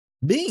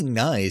Being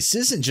nice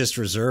isn't just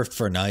reserved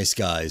for nice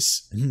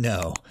guys.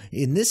 No,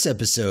 in this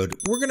episode,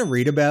 we're gonna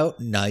read about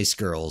nice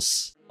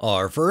girls.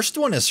 Our first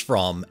one is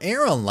from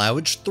Aaron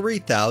Louch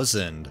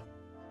 3000.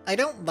 I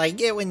don't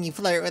like it when you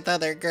flirt with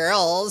other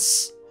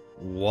girls.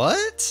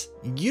 What?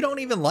 You don't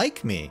even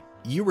like me.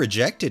 You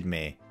rejected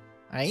me.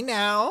 I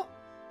know.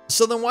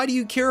 So then why do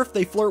you care if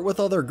they flirt with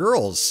other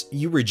girls?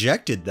 You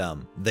rejected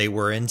them. They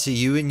were into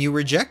you and you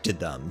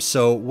rejected them.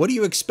 So what do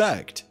you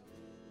expect?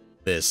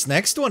 This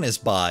next one is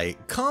by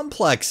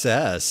Complex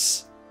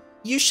S.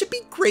 You should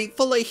be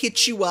grateful I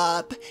hit you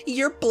up.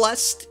 You're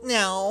blessed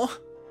now.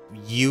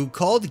 You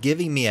called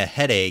giving me a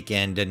headache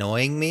and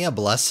annoying me a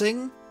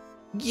blessing?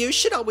 You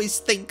should always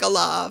thank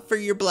Allah for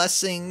your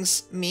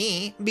blessings,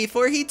 me,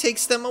 before he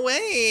takes them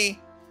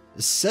away.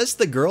 Says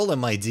the girl in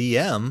my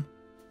DM.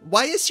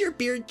 Why is your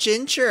beard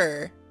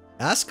ginger?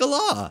 Ask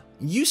Allah.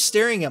 You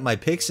staring at my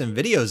pics and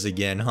videos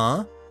again,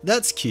 huh?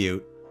 That's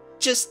cute.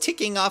 Just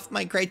ticking off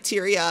my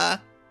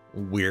criteria.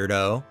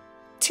 Weirdo.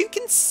 Too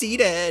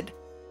conceited.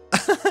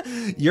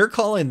 You're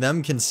calling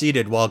them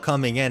conceited while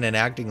coming in and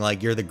acting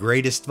like you're the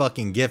greatest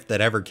fucking gift that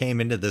ever came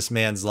into this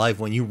man's life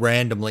when you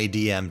randomly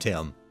DM'd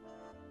him.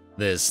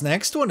 This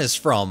next one is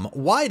from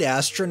Wide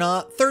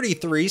Astronaut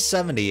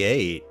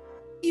 3378.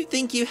 You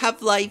think you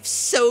have life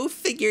so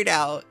figured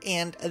out,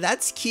 and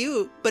that's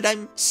cute, but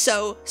I'm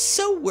so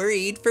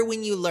worried for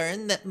when you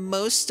learn that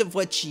most of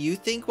what you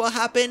think will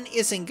happen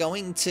isn't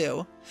going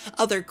to.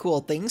 Other cool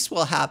things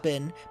will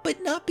happen,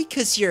 but not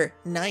because you're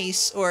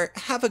nice or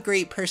have a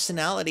great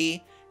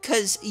personality,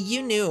 'cause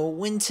you knew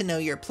when to know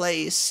your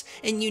place,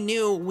 and you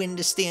knew when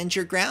to stand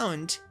your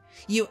ground.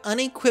 You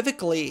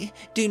unequivocally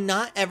do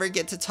not ever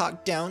get to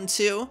talk down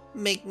to,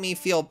 make me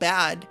feel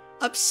bad,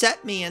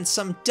 upset me in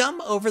some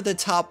dumb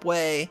over-the-top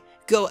way,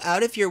 go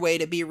out of your way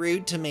to be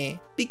rude to me.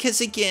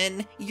 Because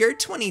again, you're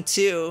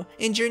 22,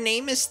 and your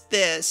name is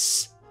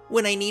this.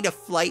 When I need a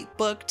flight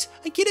booked,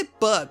 I get it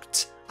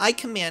booked. I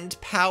command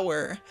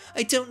power.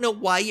 I don't know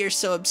why you're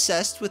so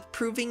obsessed with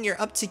proving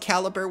you're up to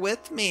caliber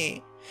with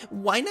me.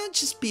 Why not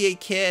just be a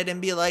kid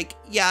and be like,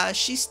 yeah,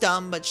 she's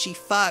dumb, but she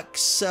fucks,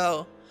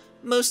 so...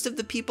 Most of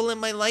the people in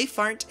my life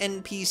aren't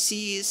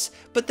NPCs,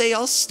 but they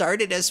all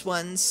started as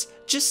ones,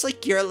 just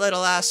like your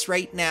little ass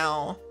right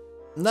now.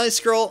 Nice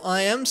girl,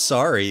 I am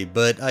sorry,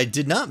 but I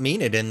did not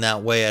mean it in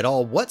that way at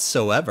all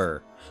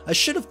whatsoever. I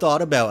should have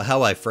thought about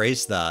how I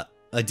phrased that.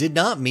 I did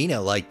not mean it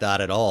like that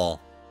at all.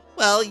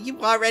 Well,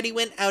 you already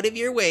went out of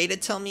your way to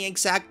tell me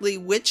exactly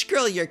which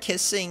girl you're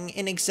kissing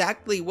and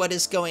exactly what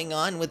is going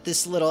on with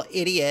this little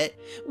idiot,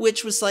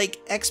 which was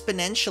like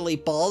exponentially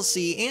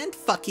ballsy and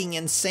fucking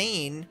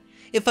insane.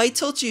 If I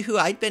told you who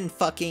I'd been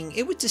fucking,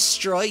 it would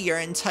destroy your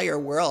entire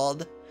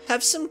world.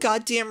 Have some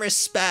goddamn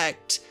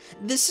respect.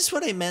 This is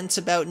what I meant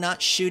about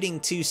not shooting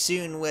too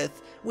soon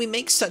with, we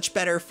make such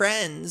better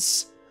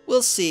friends.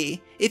 We'll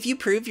see, if you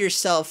prove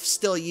yourself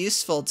still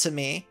useful to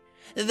me.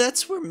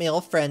 That's where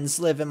male friends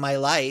live in my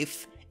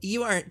life.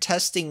 You aren't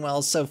testing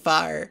well so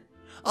far.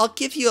 I'll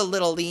give you a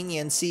little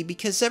leniency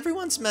because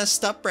everyone's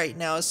messed up right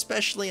now,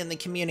 especially in the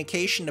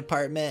communication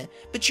department,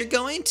 but you're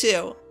going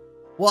to.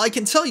 Well, I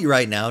can tell you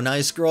right now,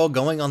 nice girl,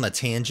 going on the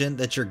tangent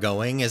that you're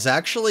going is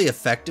actually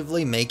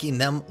effectively making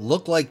them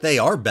look like they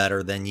are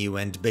better than you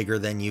and bigger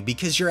than you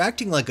because you're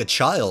acting like a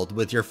child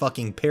with your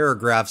fucking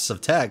paragraphs of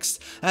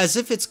text as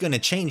if it's gonna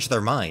change their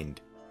mind.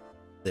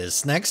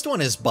 This next one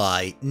is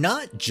by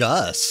Not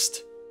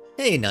Just.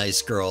 Hey,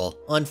 nice girl.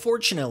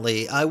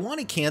 Unfortunately, I want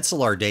to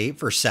cancel our date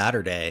for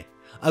Saturday.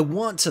 I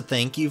want to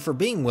thank you for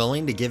being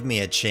willing to give me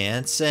a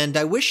chance, and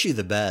I wish you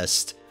the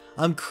best.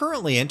 I'm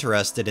currently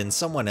interested in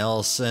someone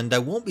else, and I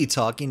won't be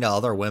talking to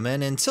other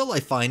women until I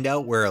find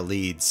out where it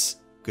leads.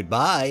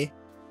 Goodbye.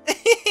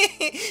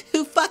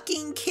 Who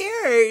fucking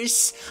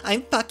cares?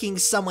 I'm fucking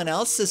someone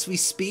else as we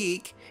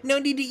speak. No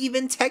need to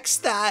even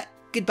text that.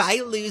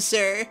 Goodbye,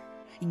 loser.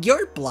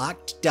 You're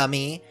blocked,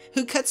 dummy.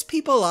 Who cuts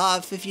people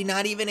off if you're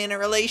not even in a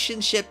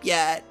relationship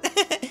yet?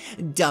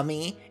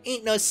 Dummy.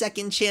 Ain't no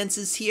second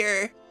chances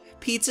here.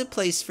 Pizza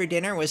place for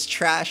dinner was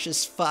trash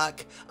as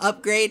fuck.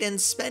 Upgrade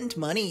and spend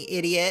money,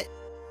 idiot.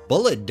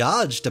 Bullet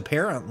dodged,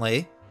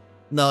 apparently.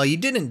 No, you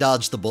didn't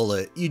dodge the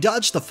bullet. You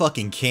dodged the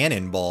fucking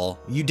cannonball.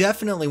 You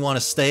definitely want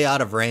to stay out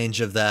of range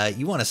of that.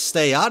 You want to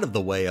stay out of the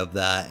way of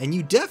that. And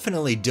you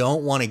definitely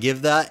don't want to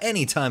give that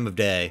any time of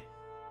day.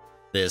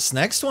 This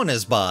next one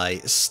is by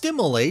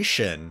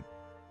Stimulation.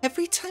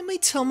 Every time I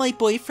tell my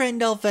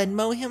boyfriend I'll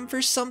Venmo him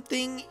for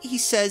something, he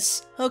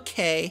says,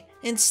 okay,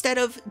 instead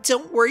of,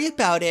 don't worry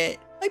about it.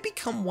 I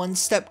become one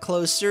step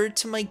closer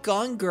to my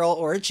Gone Girl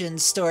origin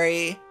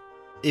story.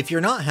 If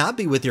you're not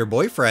happy with your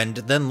boyfriend,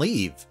 then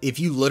leave. If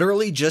you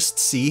literally just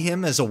see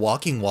him as a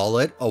walking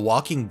wallet, a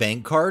walking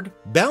bank card,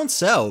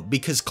 bounce out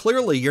because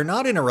clearly you're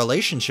not in a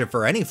relationship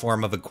for any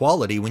form of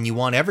equality when you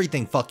want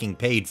everything fucking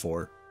paid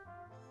for.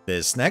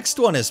 This next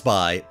one is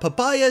by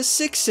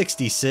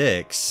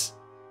Papaya666.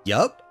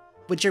 Yup.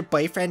 Would your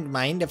boyfriend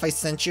mind if I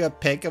sent you a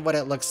pic of what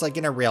it looks like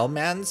in a real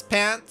man's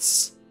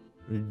pants?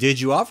 Did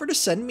you offer to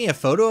send me a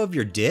photo of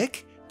your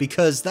dick?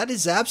 Because that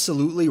is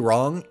absolutely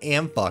wrong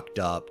and fucked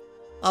up.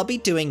 I'll be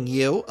doing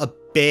you a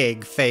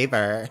big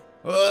favor.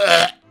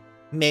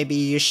 Maybe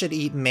you should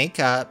eat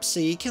makeup so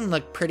you can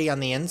look pretty on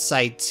the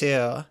inside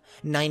too.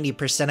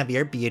 90% of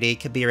your beauty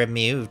could be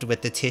removed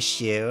with the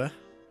tissue.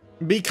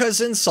 Because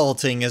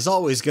insulting is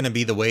always going to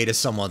be the way to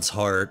someone's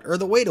heart, or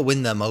the way to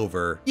win them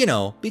over. You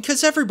know,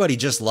 because everybody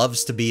just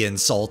loves to be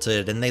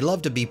insulted and they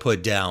love to be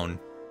put down.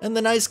 And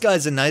the nice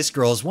guys and nice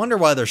girls wonder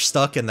why they're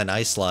stuck in the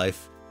nice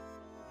life.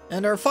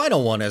 And our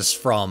final one is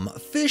from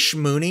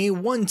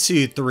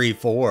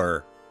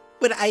FishMooney1234.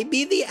 Would I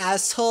be the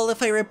asshole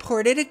if I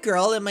reported a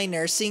girl in my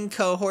nursing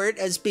cohort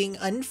as being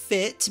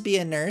unfit to be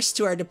a nurse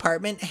to our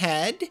department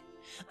head?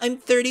 I'm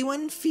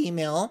 31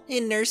 female,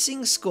 in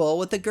nursing school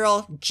with a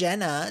girl,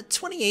 Jenna,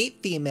 28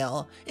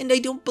 female, and I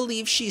don't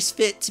believe she's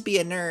fit to be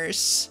a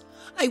nurse.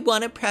 I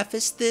want to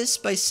preface this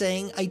by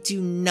saying I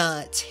do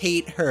not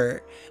hate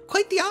her.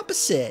 Quite the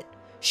opposite.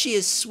 She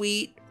is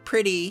sweet,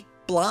 pretty,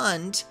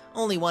 blonde,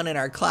 only one in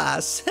our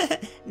class,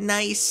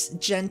 nice,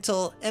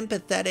 gentle,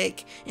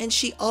 empathetic, and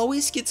she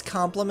always gets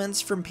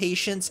compliments from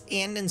patients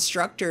and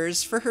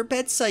instructors for her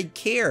bedside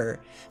care,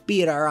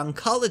 be it our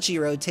oncology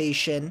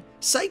rotation,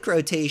 psych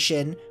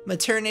rotation,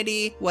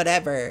 maternity,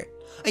 whatever.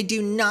 I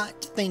do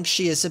not think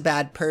she is a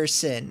bad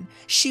person.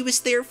 She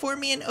was there for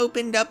me and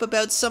opened up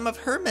about some of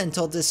her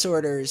mental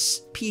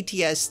disorders,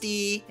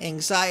 PTSD,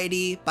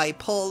 anxiety,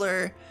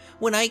 bipolar.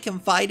 When I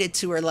confided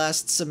to her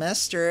last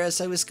semester as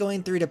I was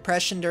going through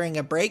depression during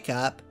a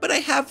breakup, but I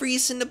have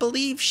reason to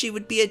believe she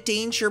would be a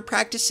danger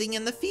practicing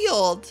in the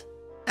field.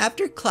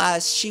 After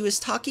class, she was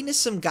talking to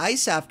some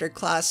guys after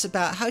class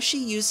about how she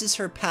uses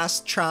her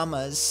past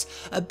traumas,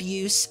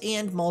 abuse,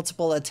 and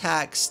multiple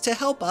attacks to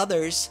help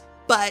others,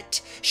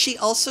 but she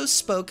also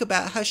spoke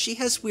about how she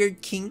has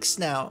weird kinks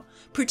now,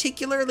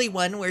 particularly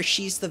one where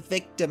she's the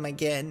victim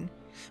again.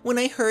 When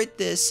I heard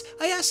this,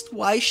 I asked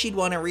why she'd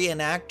want to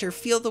reenact or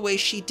feel the way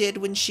she did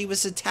when she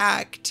was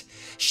attacked.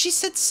 She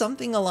said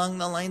something along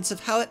the lines of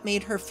how it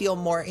made her feel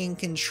more in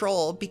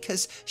control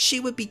because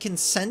she would be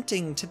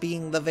consenting to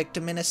being the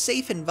victim in a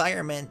safe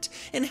environment,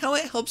 and how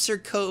it helps her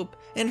cope,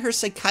 and her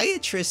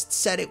psychiatrist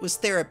said it was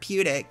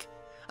therapeutic.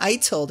 I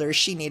told her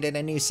she needed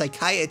a new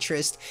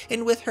psychiatrist,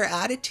 and with her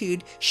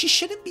attitude, she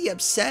shouldn't be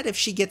upset if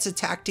she gets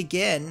attacked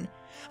again.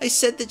 I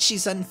said that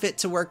she's unfit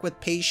to work with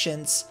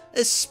patients,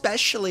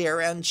 especially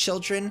around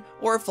children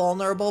or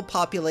vulnerable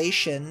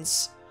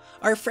populations.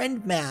 Our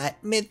friend Matt,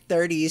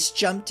 mid-30s,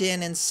 jumped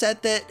in and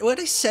said that what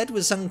I said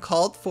was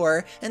uncalled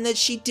for and that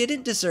she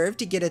didn't deserve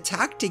to get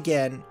attacked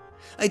again.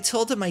 I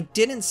told him I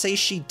didn't say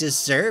she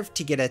deserved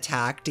to get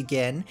attacked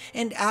again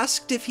and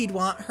asked if he'd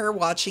want her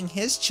watching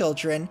his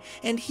children,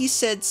 and he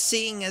said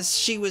seeing as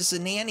she was a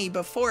nanny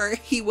before,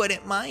 he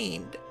wouldn't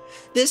mind.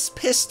 This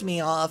pissed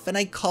me off, and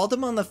I called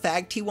him on the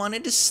fact he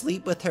wanted to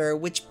sleep with her,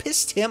 which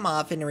pissed him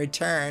off in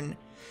return.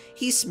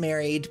 He's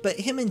married, but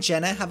him and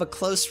Jenna have a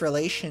close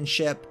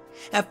relationship.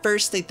 At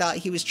first they thought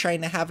he was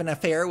trying to have an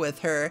affair with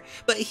her,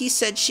 but he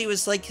said she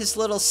was like his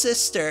little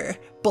sister.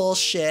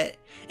 Bullshit.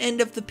 And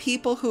of the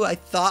people who I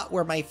thought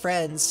were my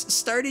friends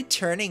started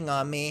turning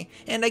on me,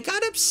 and I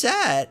got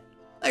upset.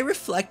 I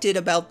reflected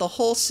about the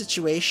whole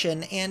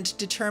situation and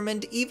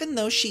determined even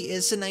though she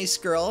is a nice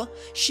girl,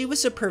 she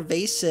was a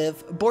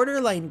pervasive,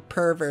 borderline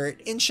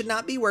pervert and should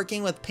not be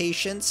working with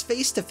patients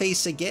face to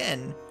face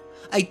again.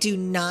 I do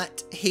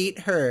not hate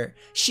her.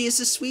 She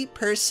is a sweet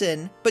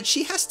person, but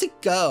she has to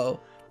go.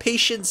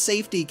 Patient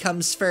safety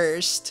comes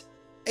first.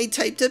 I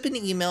typed up an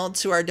email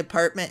to our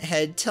department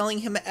head telling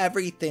him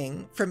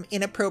everything, from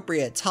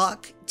inappropriate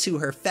talk to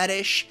her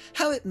fetish,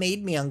 how it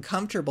made me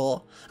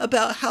uncomfortable,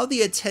 about how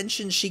the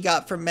attention she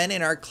got from men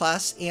in our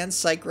class and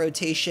psych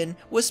rotation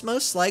was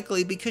most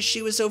likely because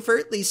she was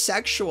overtly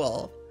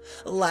sexual.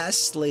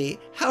 Lastly,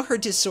 how her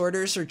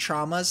disorders or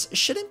traumas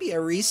shouldn't be a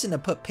reason to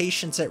put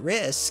patients at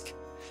risk.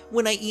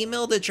 When I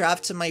emailed a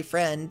draft to my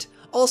friend,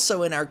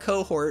 also in our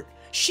cohort,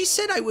 she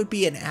said I would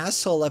be an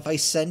asshole if I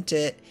sent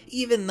it,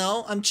 even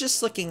though I'm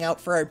just looking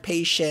out for our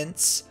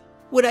patients.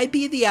 Would I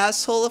be the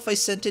asshole if I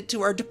sent it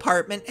to our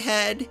department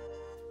head?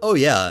 Oh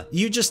yeah,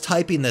 you just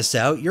typing this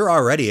out, you're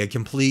already a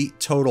complete,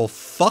 total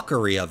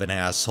fuckery of an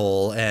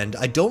asshole, and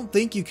I don't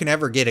think you can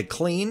ever get it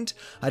cleaned.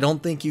 I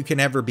don't think you can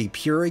ever be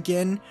pure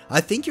again.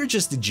 I think you're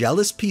just a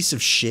jealous piece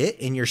of shit,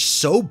 and you're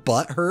so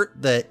butthurt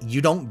that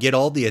you don't get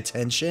all the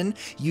attention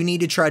you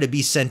need to try to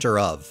be center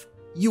of.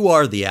 You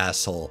are the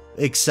asshole.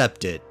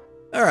 Accept it.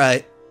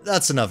 Alright,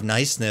 that's enough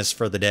niceness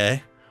for the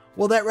day.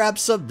 Well, that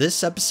wraps up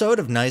this episode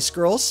of Nice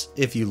Girls.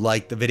 If you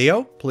liked the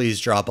video, please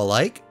drop a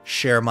like,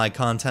 share my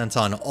content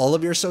on all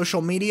of your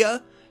social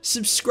media,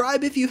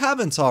 subscribe if you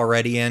haven't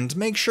already, and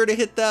make sure to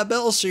hit that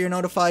bell so you're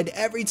notified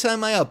every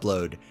time I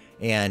upload,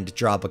 and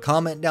drop a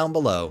comment down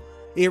below.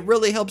 It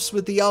really helps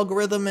with the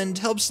algorithm and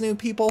helps new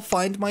people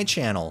find my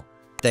channel.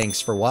 Thanks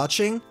for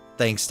watching,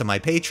 thanks to my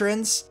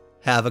patrons,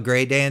 have a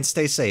great day and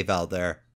stay safe out there.